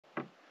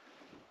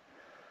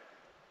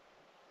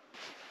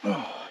Oh,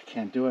 I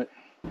can't do it.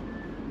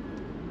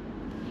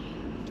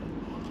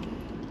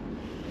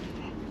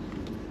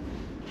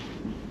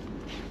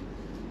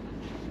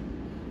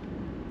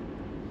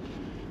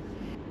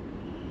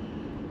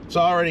 It's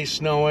already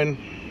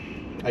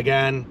snowing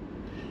again.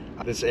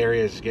 This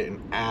area is getting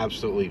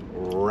absolutely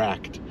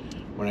wrecked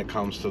when it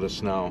comes to the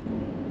snow.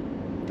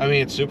 I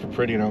mean, it's super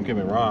pretty, don't get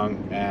me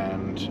wrong,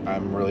 and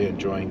I'm really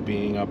enjoying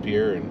being up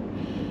here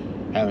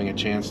and having a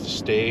chance to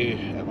stay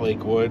at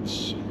Lake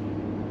Woods.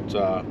 It's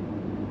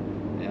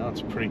you know,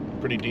 it's a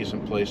pretty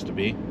decent place to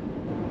be.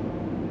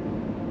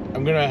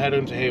 I'm gonna head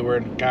into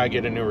Hayward. Gotta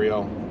get a new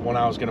reel. One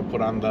I was gonna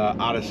put on the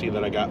Odyssey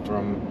that I got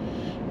from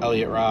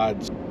Elliott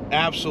Rods.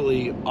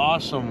 Absolutely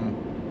awesome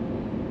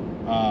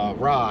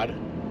rod.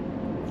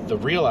 The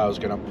reel I was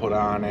gonna put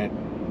on it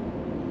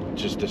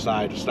just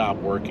decided to stop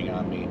working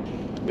on me.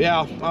 But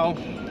yeah, I'll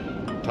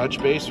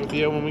touch base with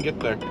you when we get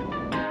there.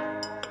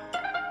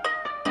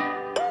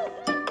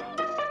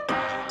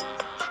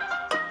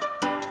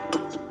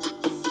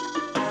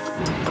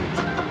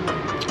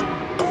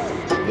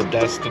 The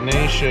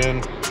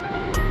destination.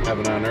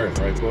 Heaven on earth,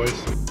 right,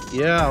 boys?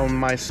 Yeah, on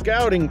my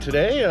scouting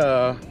today,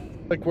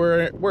 like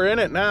we're in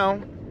it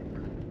now.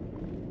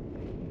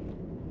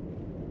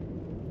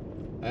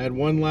 I had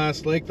one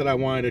last lake that I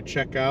wanted to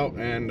check out,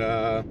 and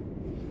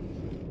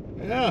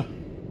yeah,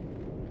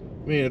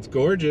 I mean, it's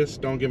gorgeous,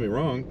 don't get me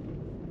wrong,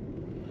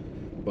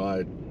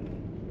 but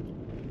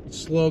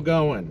slow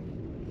going.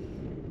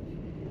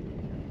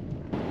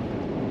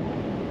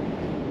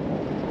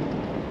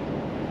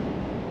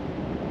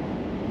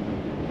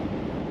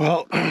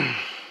 Well,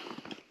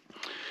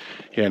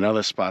 yeah, now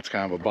this spot's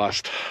kind of a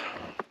bust.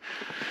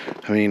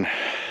 I mean,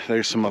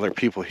 there's some other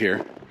people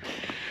here.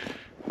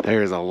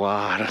 There's a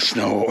lot of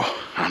snow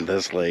on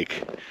this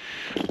lake.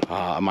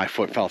 My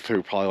foot fell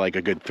through probably like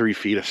a good 3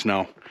 feet of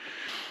snow.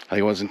 I think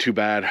it wasn't too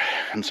bad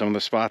in some of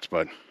the spots,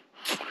 but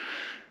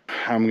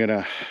I'm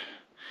gonna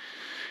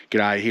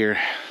get out of here.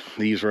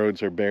 These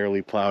roads are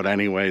barely plowed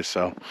anyway,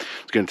 so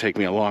it's gonna take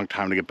me a long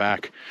time to get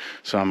back.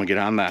 So I'm gonna get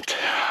on that.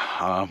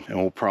 And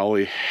we'll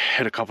probably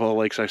hit a couple of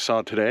lakes I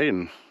saw today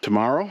and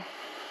tomorrow,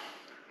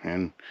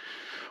 and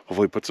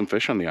hopefully put some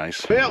fish on the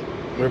ice. Well,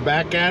 we're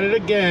back at it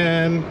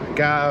again.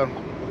 Got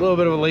a little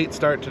bit of a late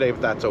start today,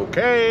 but that's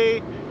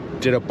okay.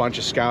 Did a bunch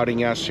of scouting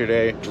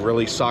yesterday. It's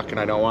really suck, and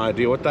I don't want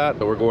to deal with that.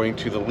 So we're going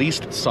to the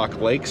least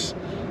suck lakes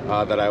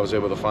that I was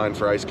able to find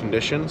for ice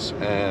conditions,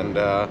 and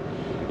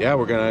yeah,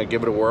 we're gonna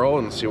give it a whirl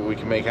and see what we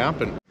can make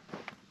happen.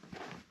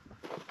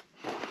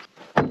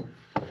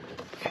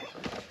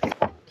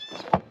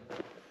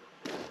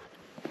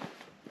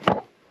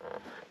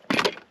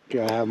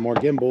 Gotta have more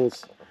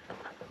gimbals.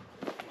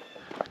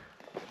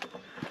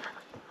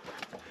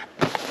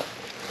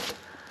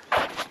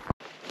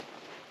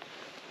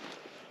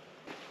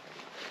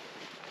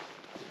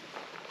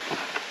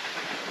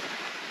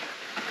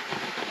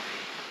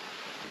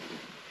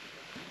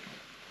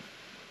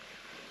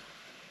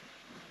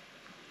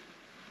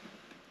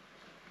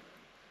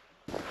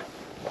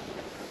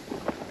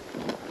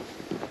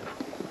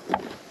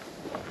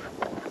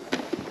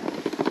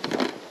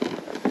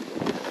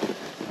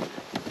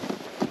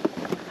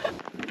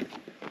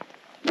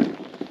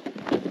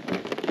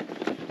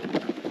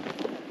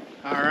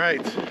 All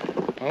right,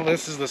 well,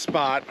 this is the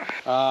spot.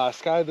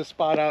 Scouted the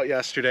spot out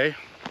yesterday,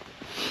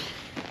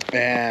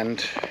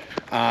 and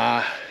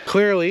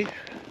clearly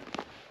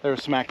there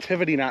was some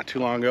activity not too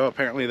long ago.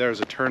 Apparently there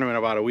was a tournament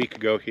about a week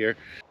ago here.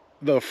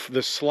 The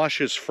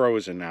slush is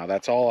frozen now.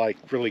 That's all I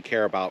really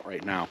care about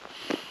right now.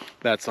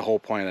 That's the whole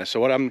point of this. So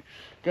what I'm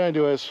gonna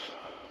do is,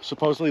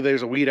 supposedly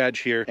there's a weed edge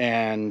here,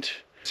 and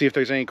see if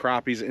there's any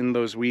crappies in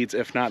those weeds.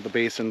 If not, the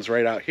basin's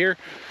right out here.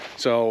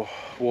 So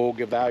we'll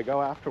give that a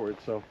go afterwards.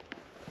 So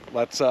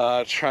let's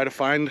try to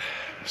find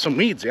some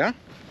weeds, yeah?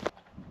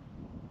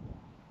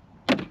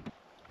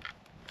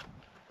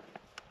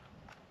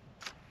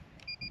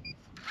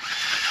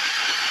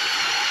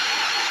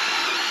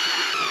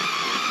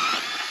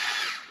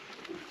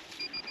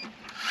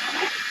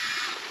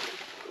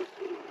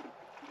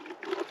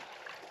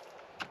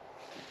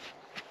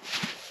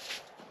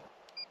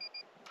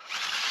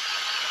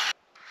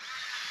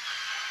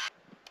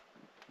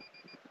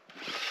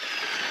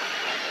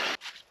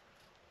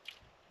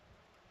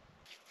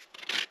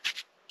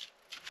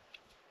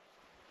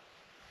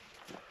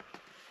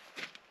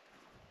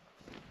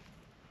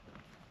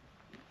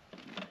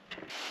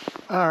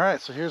 All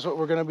right, so here's what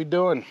we're gonna be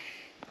doing.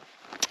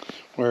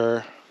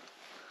 We're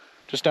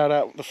just out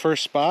at the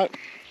first spot.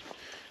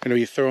 Gonna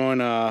be throwing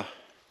a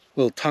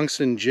little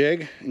tungsten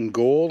jig in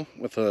gold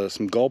with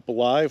some Gulp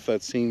Alive.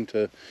 That seemed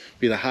to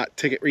be the hot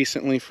ticket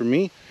recently for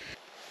me.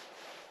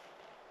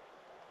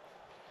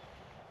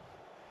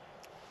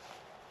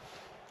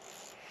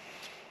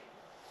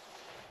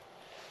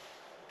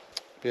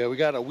 Yeah, we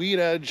got a weed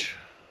edge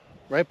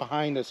right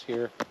behind us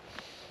here.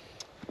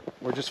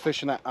 We're just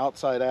fishing that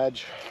outside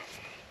edge,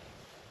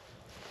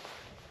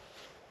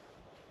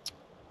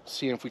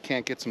 seeing if we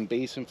can't get some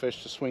basin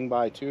fish to swing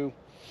by too.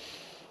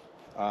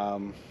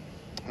 And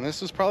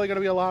this is probably going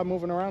to be a lot of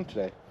moving around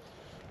today.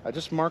 I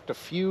just marked a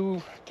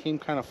few, came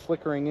kind of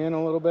flickering in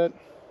a little bit.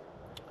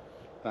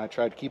 And I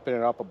tried keeping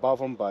it up above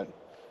them, but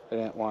they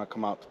didn't want to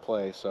come out to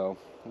play. So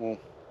we'll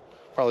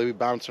probably be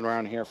bouncing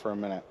around here for a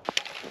minute.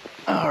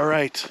 All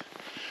right,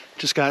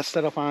 just got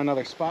set up on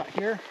another spot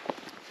here.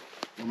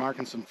 We're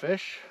marking some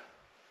fish.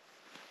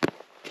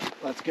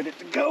 Let's get it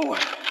to go.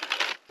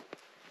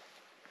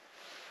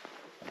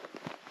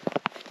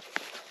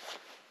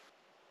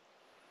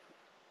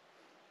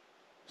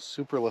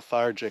 Super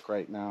lethargic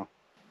right now.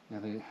 Yeah,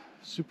 they're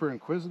super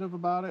inquisitive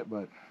about it,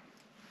 but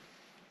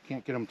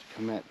can't get them to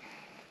commit.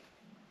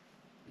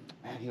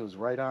 Man, he was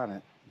right on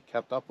it. He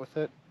kept up with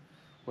it.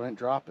 Wouldn't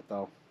drop it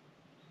though.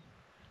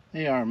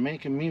 They are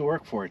making me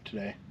work for it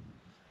today.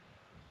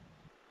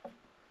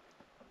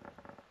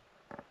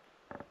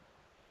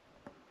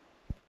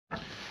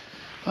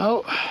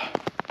 Well,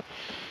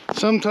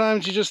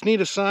 sometimes you just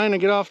need a sign to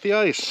get off the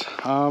ice.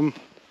 Yeah,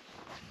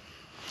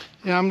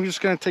 I'm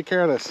just gonna take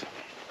care of this.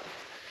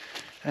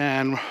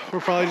 And we're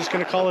probably just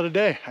gonna call it a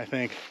day, I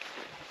think.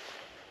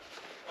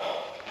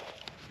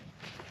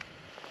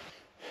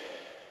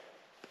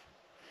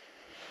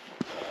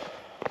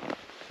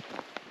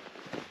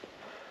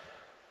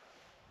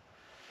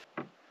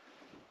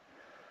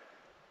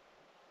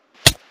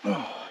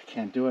 Oh, I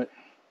can't do it.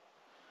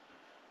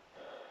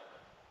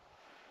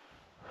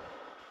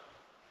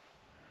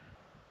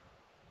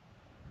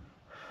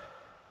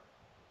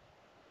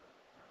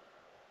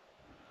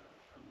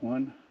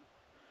 One,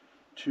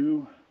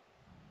 two,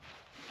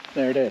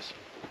 there it is.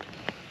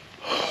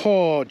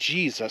 Oh,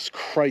 Jesus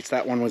Christ,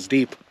 that one was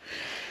deep.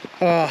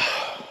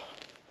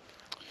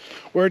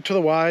 Word to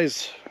the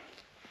wise,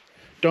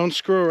 don't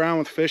screw around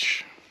with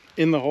fish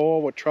in the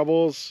hole with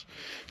troubles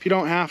if you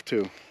don't have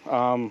to.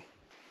 All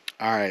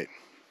right,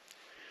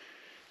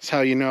 that's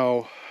how you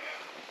know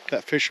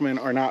that fishermen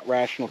are not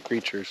rational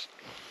creatures.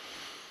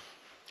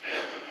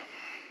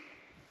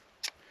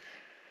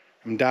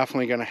 I'm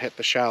definitely gonna hit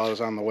the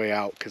shallows on the way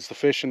out because the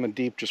fish in the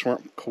deep just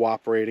weren't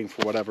cooperating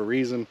for whatever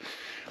reason.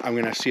 I'm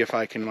gonna see if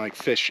I can like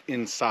fish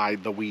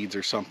inside the weeds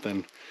or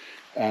something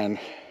and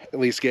at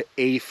least get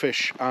a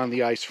fish on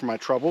the ice for my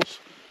troubles.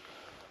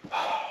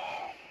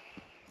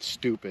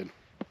 Stupid.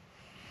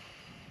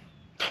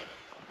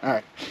 All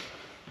right,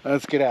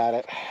 let's get at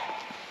it.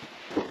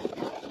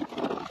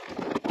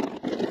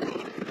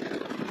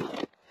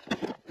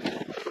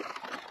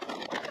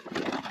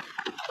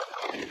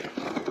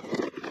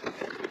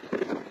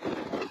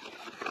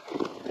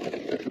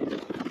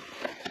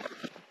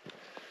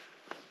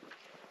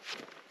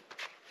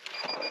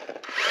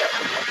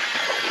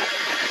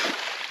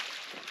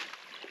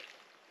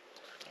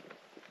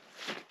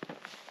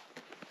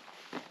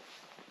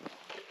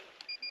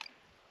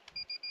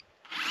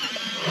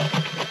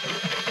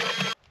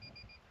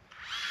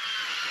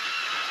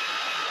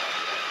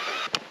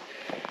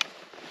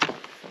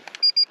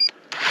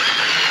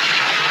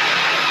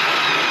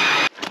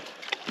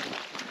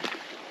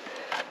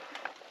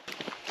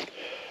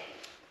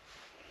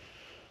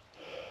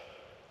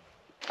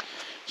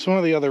 So one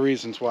of the other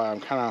reasons why I'm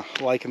kind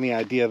of liking the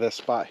idea of this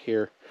spot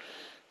here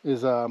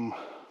is saw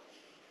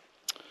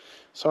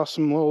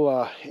some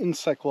little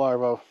insect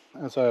larvae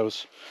as I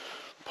was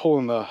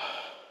pulling the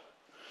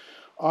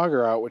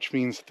auger out, which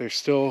means that there's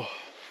still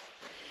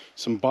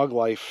some bug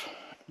life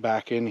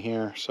back in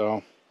here,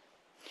 so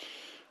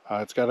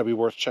it's got to be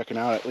worth checking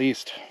out at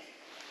least.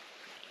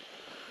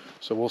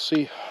 So we'll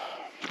see.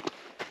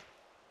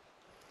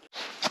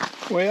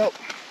 Well,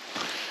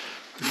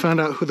 we found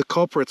out who the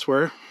culprits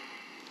were.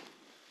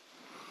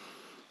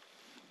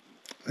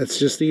 It's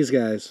just these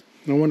guys.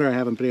 No wonder I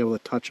haven't been able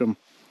to touch them.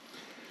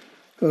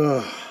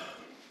 Ugh.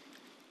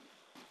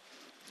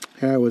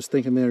 I was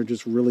thinking they were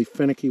just really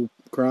finicky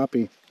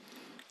crappie.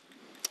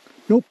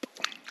 Nope.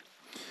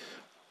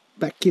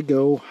 Back you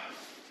go.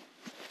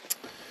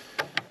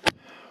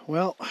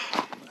 Well,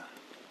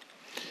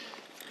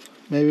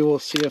 maybe we'll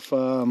see if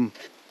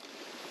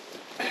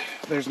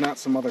there's not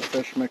some other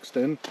fish mixed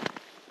in.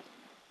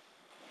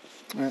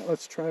 Alright,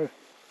 let's try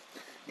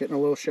getting a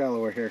little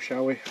shallower here,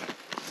 shall we?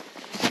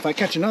 If I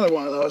catch another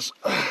one of those,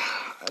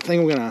 I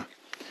think I'm gonna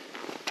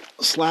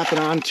slap it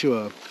onto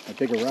a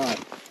bigger rod.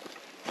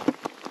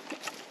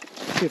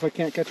 See if I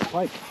can't catch a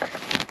pike.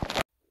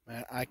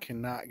 Man, I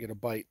cannot get a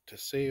bite to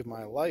save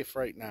my life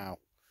right now.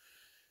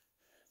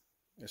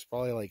 There's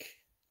probably like,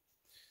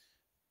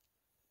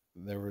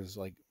 there was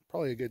like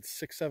probably a good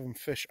 6-7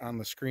 fish on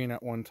the screen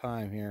at one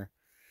time here,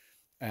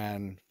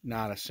 and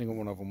not a single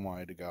one of them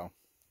wanted to go.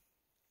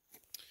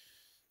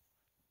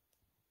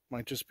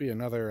 Might just be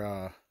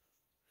another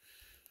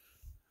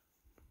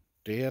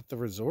day at the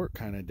resort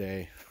kind of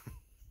day.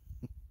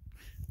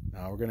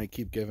 No, we're gonna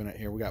keep giving it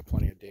here. We got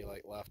plenty of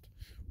daylight left.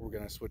 We're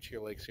gonna switch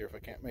your legs here if I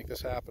can't make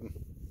this happen.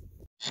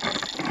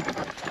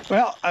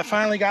 Well, I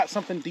finally got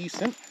something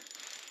decent.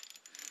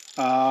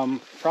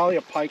 Probably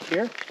a pike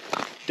here.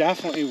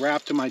 Definitely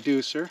wrapped in my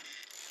deucer.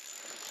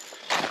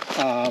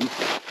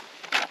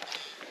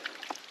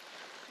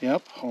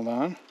 Yep, hold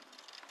on.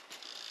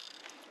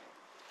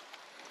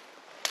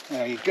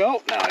 There you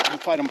go. Now I can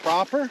fight them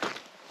proper.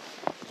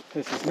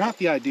 This is not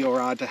the ideal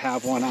rod to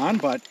have one on,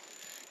 but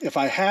if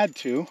I had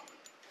to,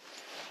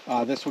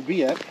 this would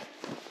be it.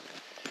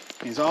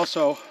 He's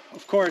also,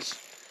 of course,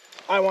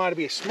 I want to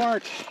be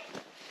smart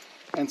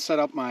and set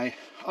up my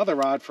other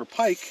rod for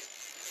pike.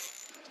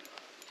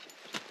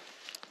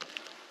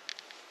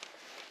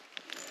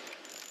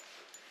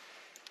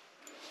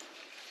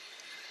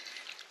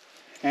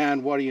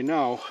 And what do you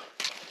know?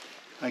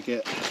 I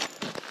get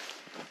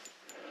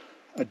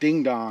a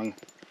ding dong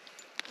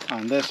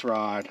on this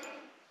rod.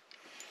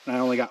 And I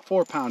only got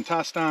 4-pound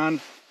test on.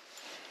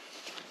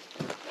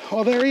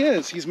 Well, there he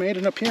is. He's made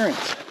an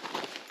appearance.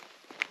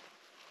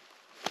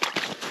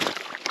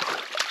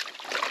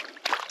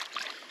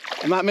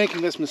 I'm not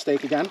making this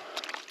mistake again.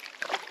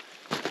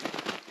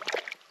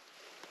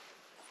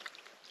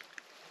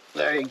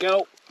 There you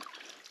go.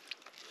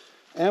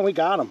 And we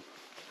got him.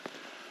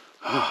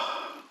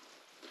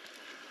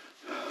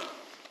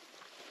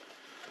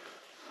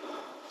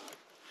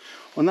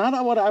 Well,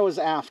 not what I was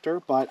after,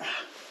 but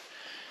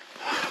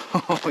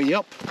oh,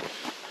 yep.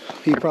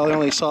 You probably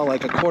only saw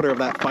like a quarter of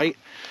that fight,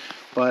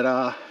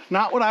 but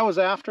not what I was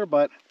after,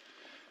 but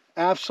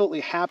absolutely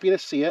happy to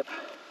see it.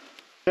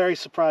 Very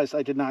surprised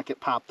I did not get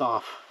popped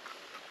off.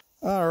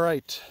 All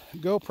right,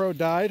 GoPro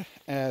died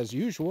as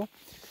usual,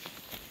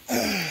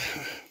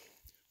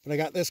 but I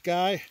got this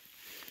guy,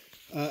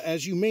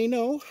 as you may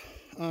know,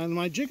 on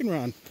my jig and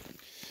rod.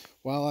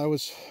 While I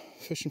was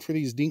fishing for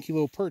these dinky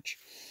little perch,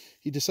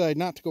 he decided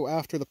not to go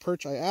after the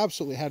perch I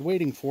absolutely had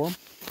waiting for him.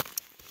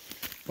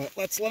 But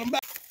let's let him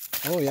back.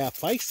 Oh yeah,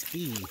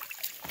 feisty.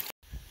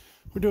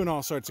 We're doing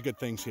all sorts of good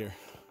things here.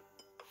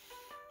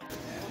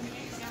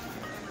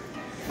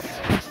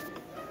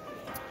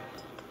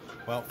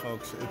 Well,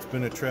 folks, it's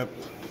been a trip.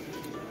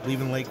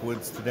 Leaving Lake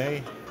Woods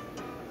today.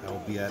 I will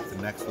be at the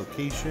next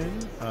location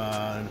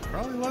in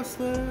probably less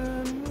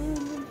than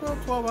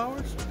about 12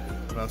 hours.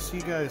 But I'll see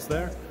you guys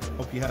there.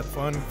 Hope you had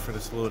fun for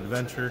this little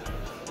adventure.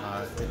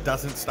 It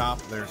doesn't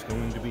stop. There's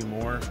going to be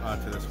more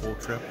to this whole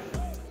trip.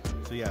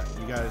 So yeah,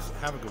 you guys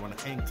have a good one.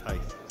 Hang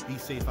tight. Be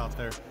safe out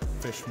there.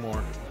 Fish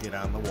more. Get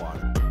on the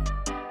water.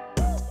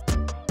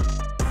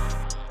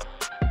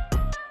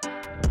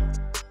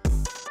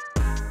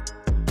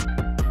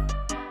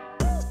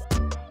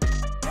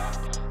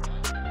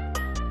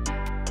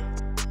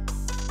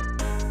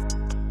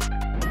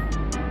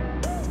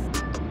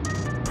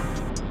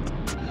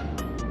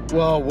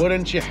 Well,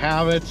 wouldn't you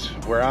have it?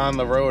 We're on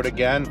the road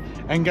again.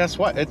 And guess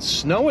what? It's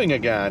snowing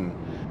again.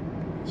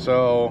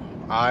 So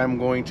I'm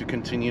going to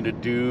continue to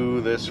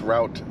do this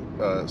route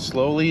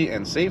slowly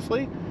and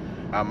safely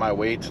on my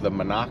way to the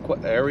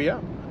Minocqua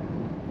area.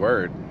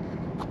 Word.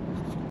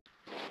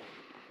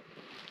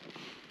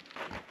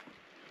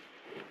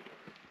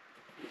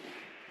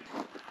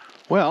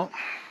 Well,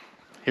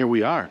 here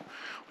we are.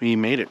 We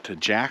made it to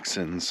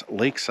Jackson's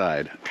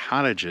Lakeside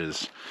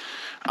Cottages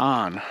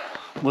on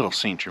Little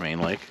St. Germain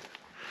Lake.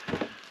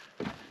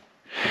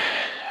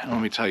 And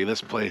let me tell you,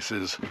 this place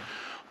is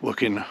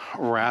looking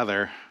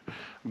rather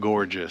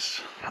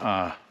gorgeous.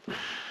 I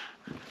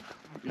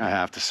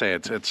have to say,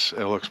 it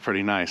looks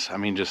pretty nice. I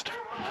mean, just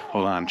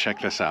hold on,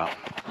 check this out.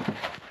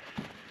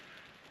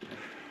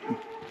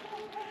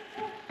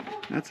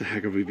 That's a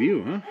heck of a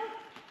view, huh?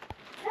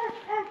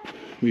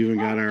 We even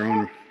got our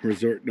own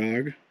resort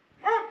dog.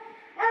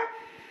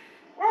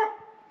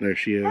 There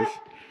she is.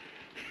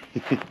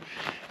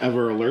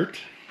 Ever alert.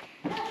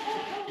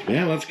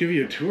 Yeah, let's give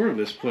you a tour of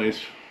this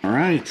place. All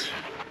right,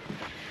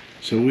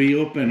 so we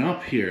open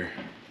up here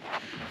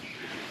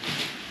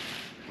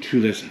to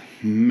this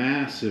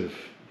massive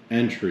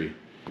entry.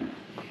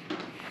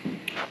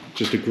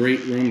 Just a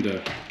great room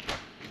to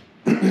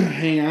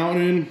hang out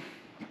in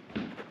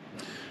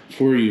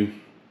before you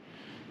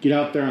get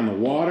out there on the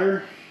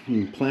water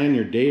and plan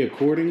your day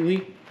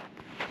accordingly.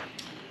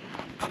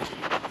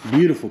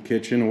 Beautiful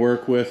kitchen to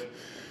work with.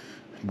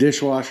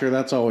 Dishwasher,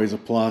 that's always a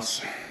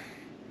plus.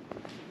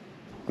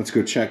 Let's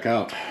go check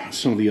out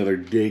some of the other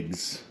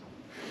digs.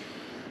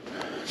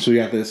 So we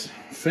got this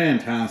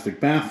fantastic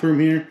bathroom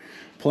here.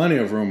 Plenty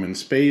of room and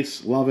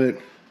space. Love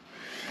it.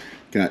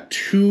 Got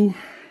 2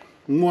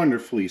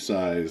 wonderfully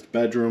sized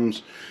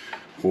bedrooms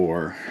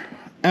for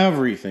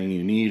everything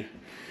you need.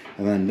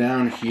 And then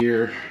down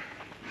here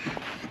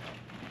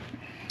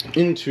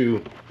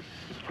into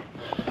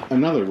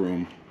another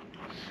room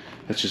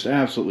that's just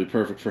absolutely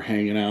perfect for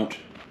hanging out.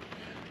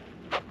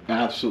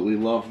 Absolutely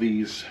love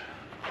these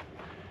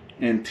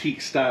antique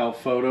style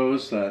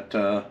photos that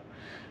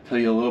tell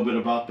you a little bit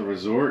about the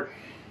resort.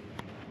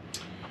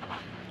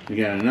 We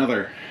got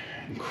another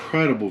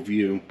incredible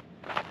view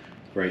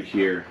right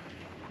here.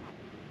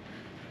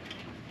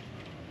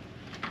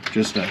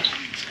 Just a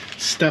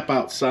step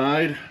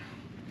outside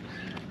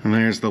and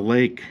there's the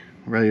lake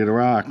ready to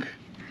rock.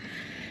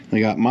 They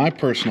got my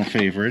personal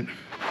favorite,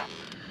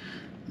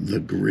 the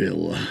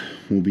grill.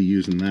 We'll be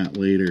using that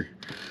later.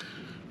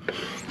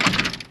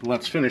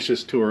 Let's finish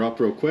this tour up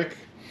real quick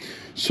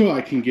so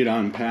I can get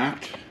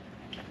unpacked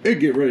and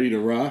get ready to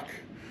rock.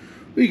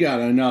 We got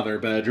another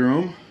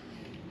bedroom.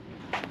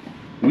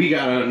 We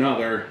got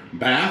another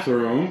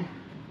bathroom.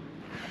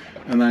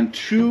 and then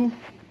 2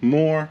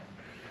 more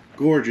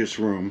gorgeous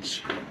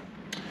rooms.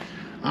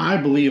 I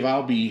believe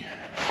I'll be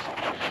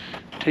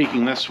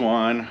taking this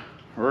one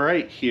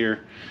right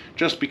here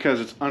just because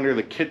it's under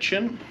the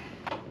kitchen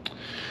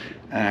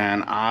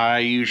and I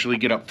usually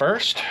get up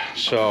first,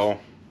 so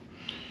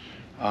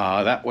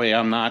that way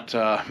I'm not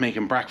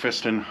making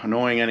breakfast and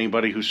annoying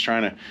anybody who's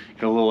trying to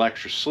get a little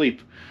extra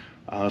sleep.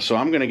 So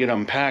I'm gonna get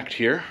unpacked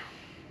here,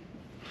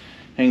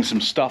 hang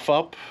some stuff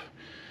up,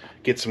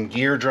 get some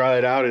gear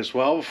dried out as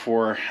well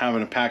before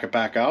having to pack it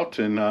back out,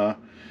 and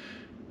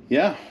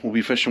yeah, we'll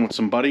be fishing with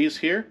some buddies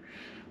here.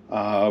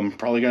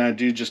 Probably gonna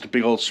do just a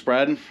big old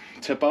spread,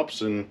 tip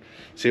ups, and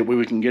see what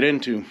we can get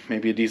into.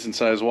 Maybe a decent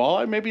sized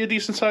walleye, maybe a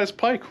decent sized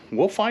pike.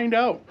 We'll find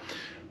out.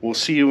 We'll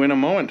see you in a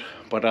moment,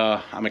 but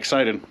I'm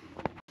excited.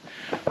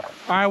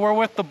 All right, we're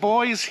with the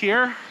boys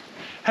here,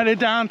 headed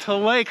down to the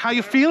lake. How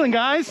you feeling,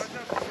 guys?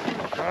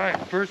 All right,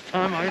 first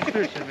time ice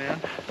fishing, man.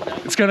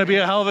 It's gonna be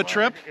a hell of a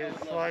trip.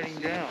 It's sliding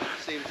down.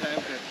 Same time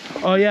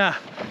to... Oh yeah,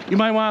 you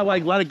might want to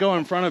like let it go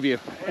in front of you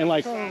and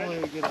like, Probably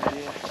a good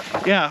idea.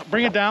 yeah,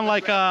 bring it down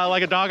like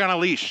a dog on a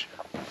leash.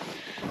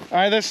 All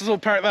right, this is a little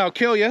part that'll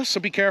kill you, so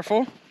be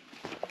careful.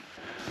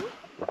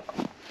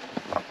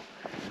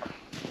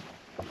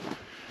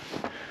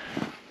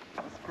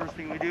 That's the first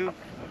thing we do.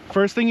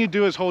 First thing you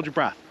do is hold your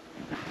breath.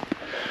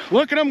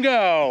 Look at them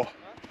go.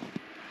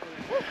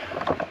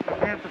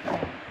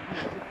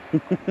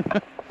 Look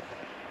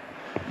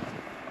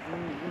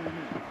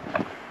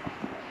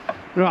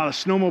at all the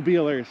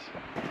snowmobilers.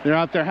 They're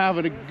out there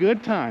having a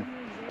good time.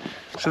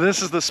 So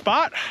this is the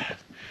spot.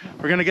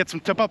 We're gonna get some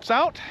tip-ups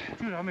out.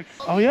 Dude, I'm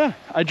excited. Oh yeah,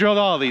 I drilled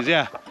all of these,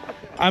 yeah.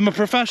 I'm a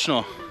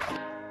professional.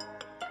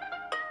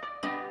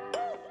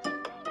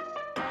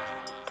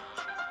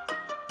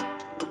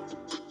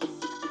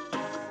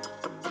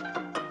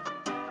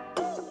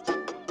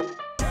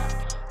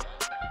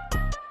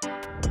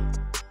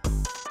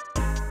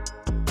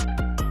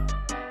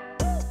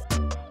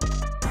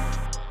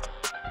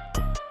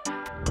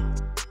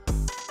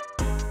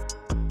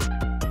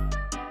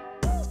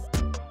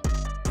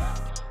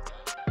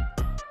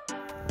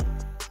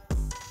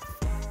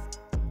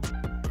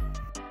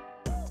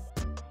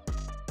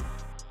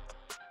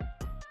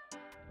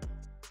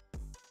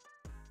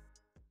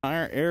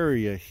 Our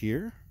area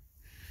here,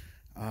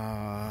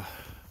 and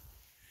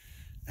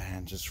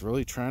just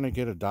really trying to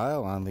get a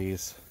dial on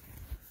these.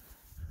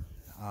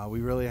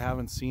 We really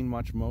haven't seen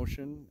much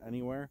motion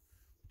anywhere.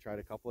 Tried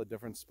a couple of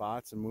different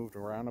spots and moved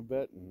around a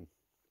bit, and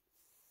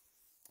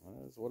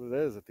that's what it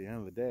is at the end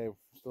of the day. We're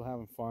still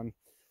having fun.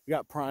 We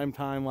got prime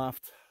time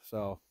left,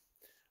 so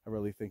I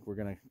really think we're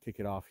gonna kick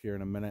it off here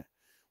in a minute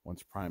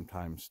once prime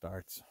time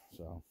starts.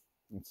 So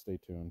let's stay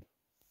tuned.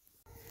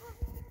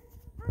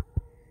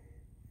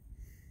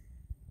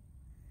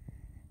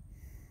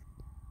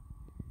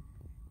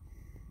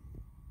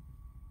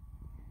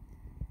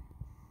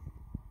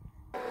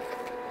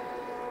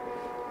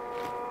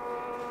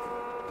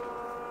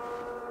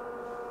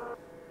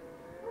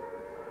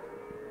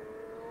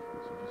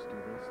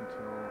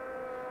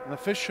 And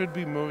the fish should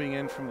be moving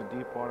in from the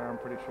deep water. I'm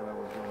pretty sure that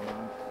was going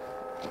on.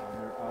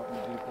 They're out in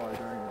the deep water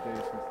during the day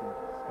since the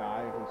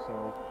sky was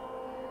so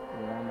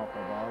warm up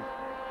above.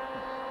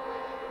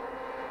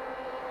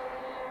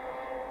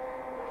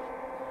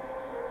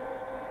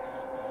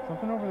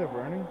 Something over there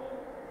burning?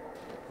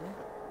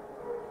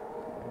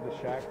 The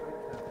shack.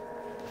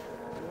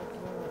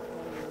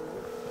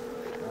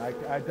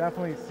 I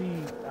definitely see,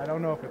 I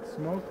don't know if it's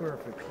smoke or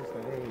if it's just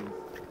a haze.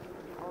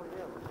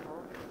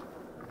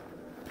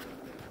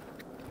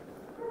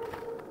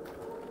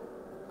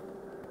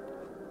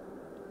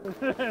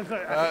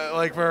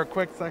 Like for a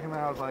quick second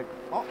I was like,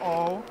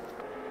 uh-oh.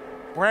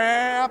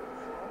 Crap!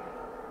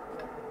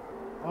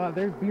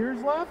 There's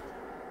beers left?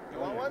 You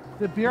want one?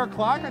 Is it beer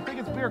o'clock? I think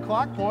it's beer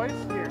o'clock, boys.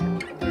 Here.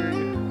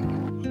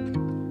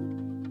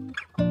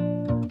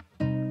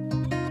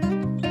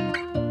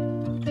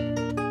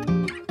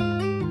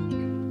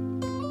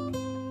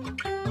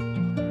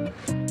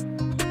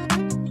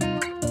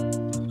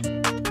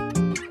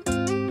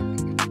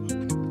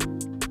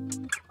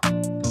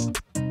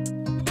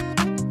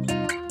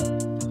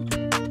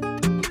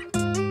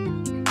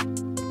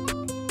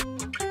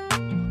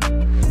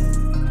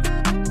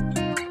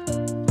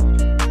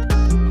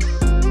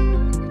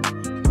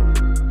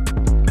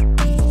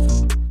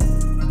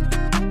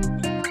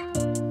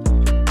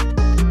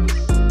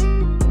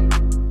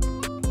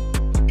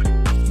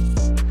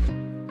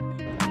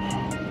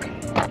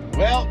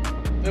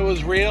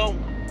 Real,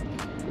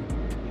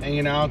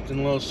 hanging out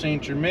in Little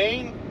Saint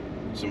Germain,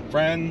 some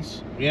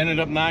friends. We ended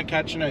up not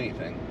catching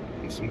anything,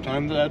 and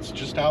sometimes that's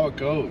just how it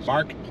goes.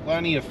 Marked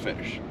plenty of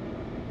fish.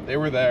 They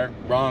were there.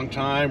 Wrong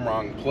time,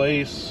 wrong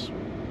place.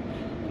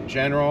 In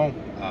general,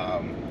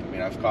 I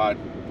mean, I've caught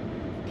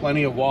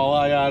plenty of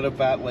walleye out of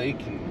that lake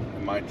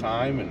in my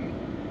time, and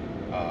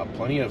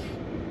plenty of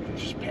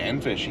just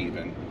panfish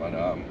even. But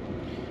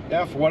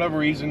yeah, for whatever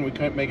reason, we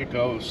couldn't make it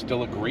go. It was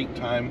still a great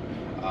time.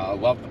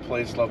 Loved the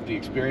place, loved the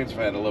experience. If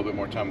I had a little bit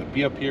more time to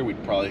be up here,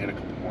 we'd probably hit a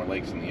couple more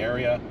lakes in the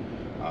area.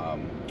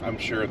 I'm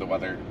sure the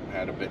weather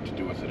had a bit to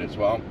do with it as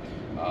well.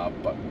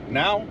 But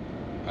now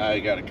I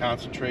got to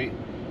concentrate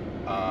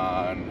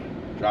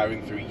on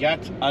driving through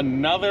yet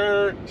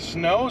another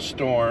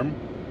snowstorm.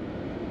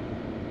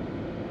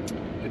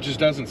 It just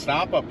doesn't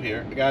stop up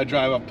here. I got to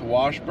drive up to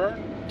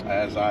Washburn,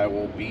 as I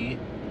will be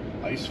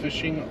ice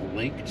fishing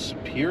Lake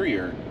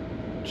Superior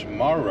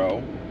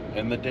tomorrow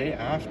and the day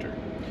after.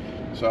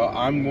 So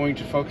I'm going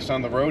to focus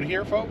on the road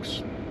here,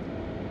 folks.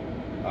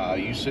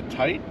 You sit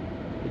tight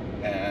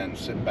and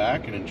sit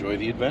back and enjoy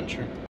the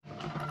adventure.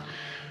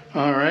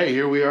 All right,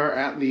 here we are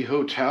at the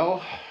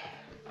hotel,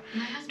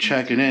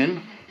 checking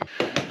in.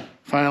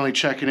 Finally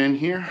checking in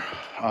here.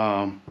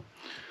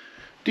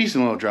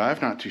 Decent little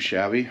drive, not too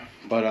shabby,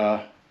 but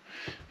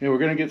yeah, we're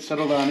gonna get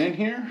settled on in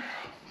here.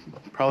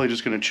 Probably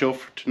just gonna chill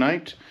for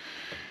tonight.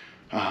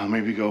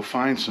 Maybe go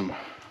find some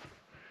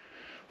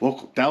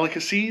local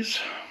delicacies.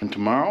 And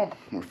tomorrow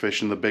we're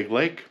fishing the big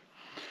lake.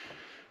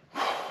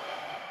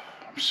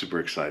 I'm super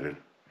excited.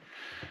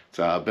 It's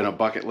been a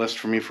bucket list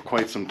for me for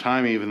quite some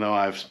time, even though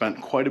I've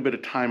spent quite a bit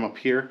of time up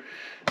here.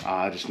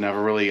 Just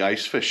never really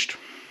ice fished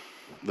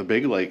the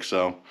big lake,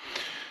 so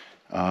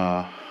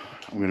I'm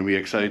gonna be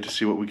excited to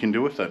see what we can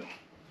do with it.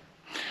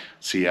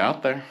 See you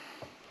out there.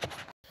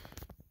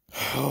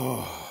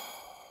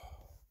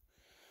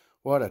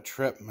 What a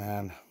trip,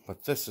 man.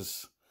 But this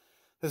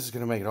is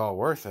gonna make it all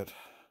worth it.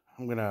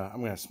 I'm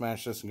gonna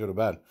smash this and go to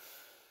bed.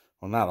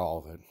 Well, not all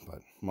of it,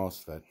 but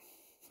most of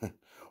it.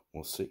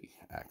 We'll see,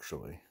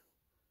 actually.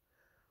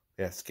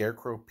 Yeah,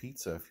 Scarecrow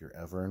Pizza if you're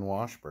ever in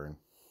Washburn.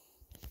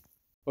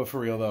 But for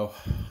real though,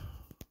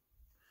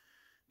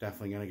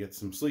 definitely gonna get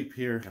some sleep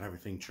here. Got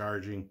everything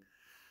charging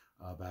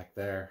back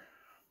there.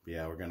 But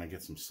yeah, we're gonna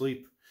get some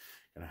sleep.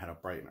 Gonna head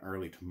up bright and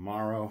early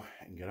tomorrow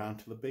and get on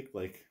to the big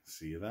lake.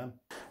 See you then.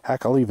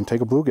 Heck, I'll even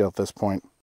take a bluegill at this point.